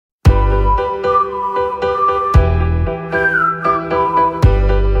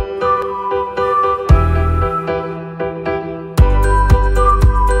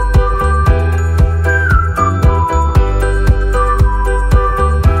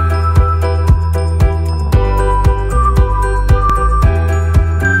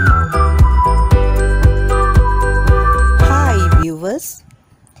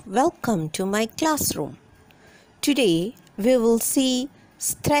Welcome to my classroom. Today we will see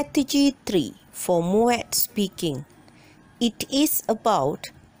Strategy 3 for Muet speaking. It is about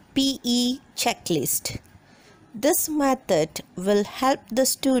PE checklist. This method will help the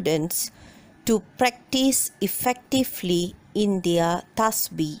students to practice effectively in their Task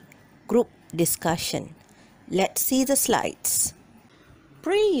B group discussion. Let's see the slides.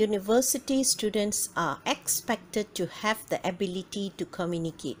 Pre-university students are expected to have the ability to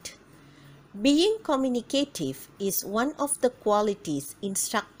communicate. Being communicative is one of the qualities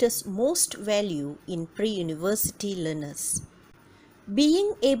instructors most value in pre-university learners.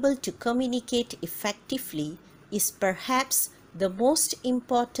 Being able to communicate effectively is perhaps the most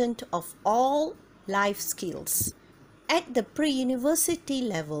important of all life skills. At the pre-university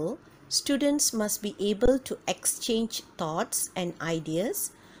level, students must be able to exchange thoughts and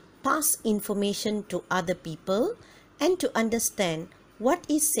ideas, pass information to other people, and to understand what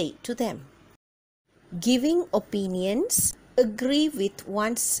is said to them. Giving opinions, agree with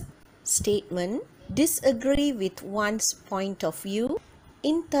one's statement, disagree with one's point of view,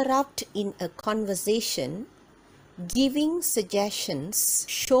 interrupt in a conversation, giving suggestions,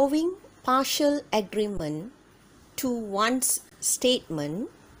 showing partial agreement to one's statement,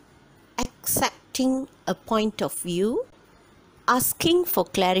 accepting a point of view, asking for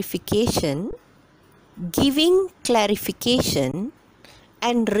clarification, giving clarification,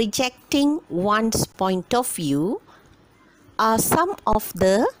 and rejecting one's point of view are some of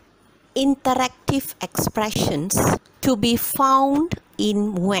the interactive expressions to be found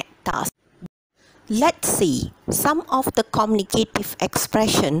in Muet task. Let's see some of the communicative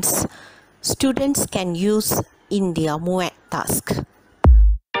expressions students can use in their Muet task.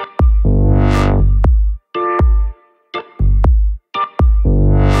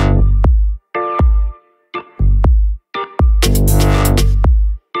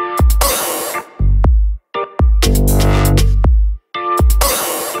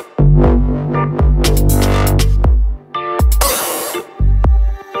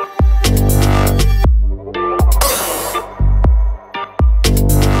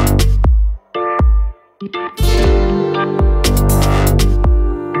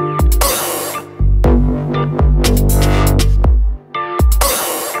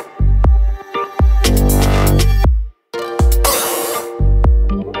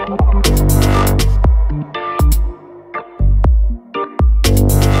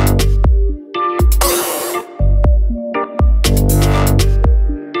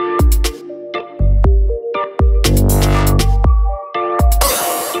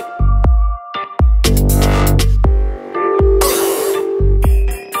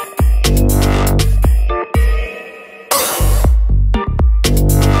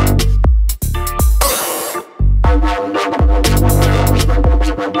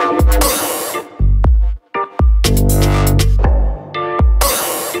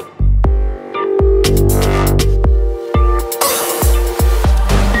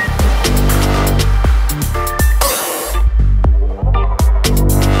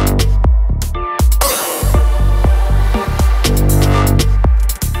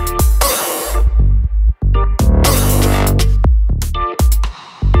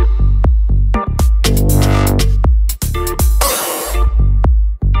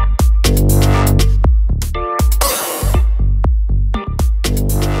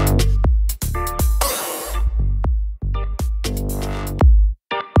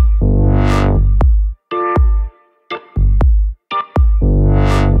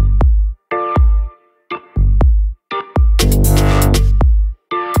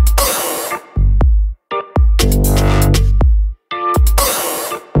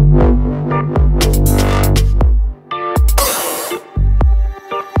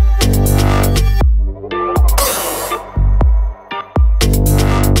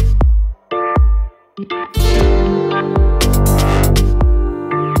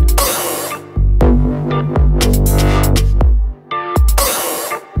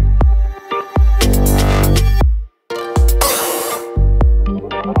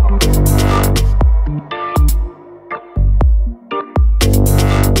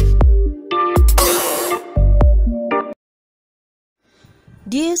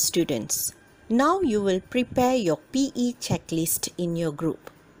 Dear students, now you will prepare your PE checklist in your group.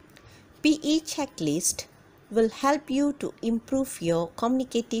 PE checklist will help you to improve your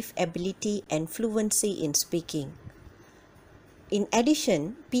communicative ability and fluency in speaking. In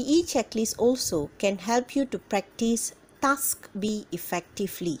addition, PE checklist also can help you to practice Task B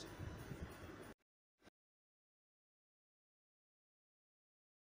effectively.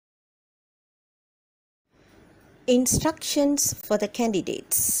 Instructions for the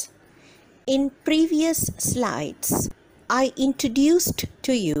candidates. In previous slides, I introduced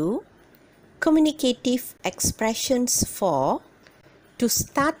to you communicative expressions for to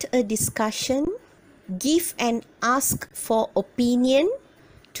start a discussion, give and ask for opinion,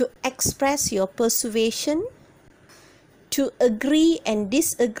 to express your persuasion, to agree and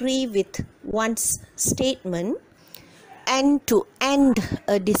disagree with one's statement, and to end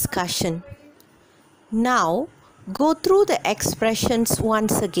a discussion. Now, go through the expressions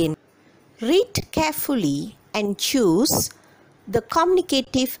once again. Read carefully and choose the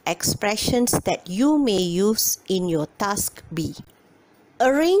communicative expressions that you may use in your task B.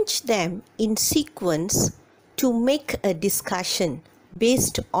 Arrange them in sequence to make a discussion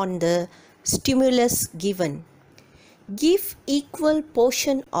based on the stimulus given. Give equal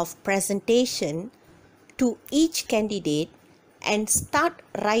portion of presentation to each candidate and start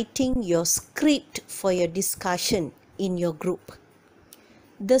writing your script for your discussion in your group.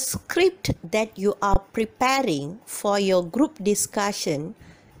 The script that you are preparing for your group discussion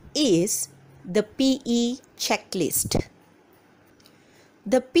is the PE checklist.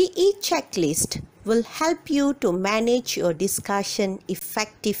 The PE checklist will help you to manage your discussion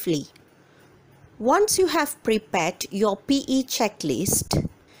effectively. Once you have prepared your PE checklist,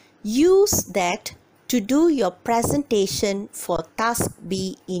 use that to do your presentation for task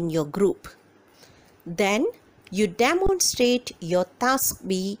B in your group. Then you demonstrate your task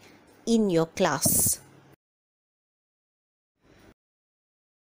B in your class.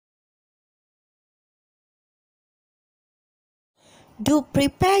 Do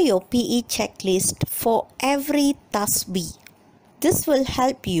prepare your PE checklist for every task B. This will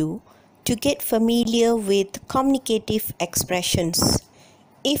help you to get familiar with communicative expressions.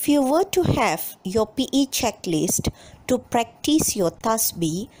 If you were to have your PE checklist to practice your task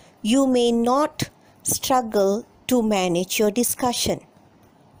B, you may not struggle to manage your discussion.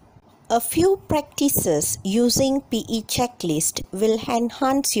 A few practices using PE checklist will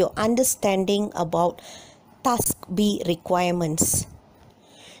enhance your understanding about task B requirements.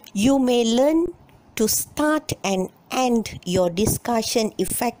 You may learn to start and end your discussion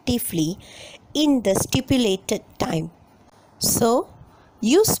effectively in the stipulated time. So,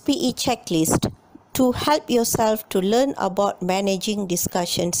 use PE checklist to help yourself to learn about managing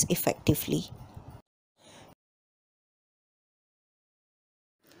discussions effectively.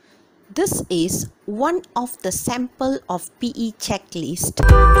 This is one of the sample of PE checklist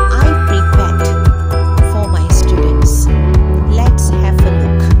I prepared.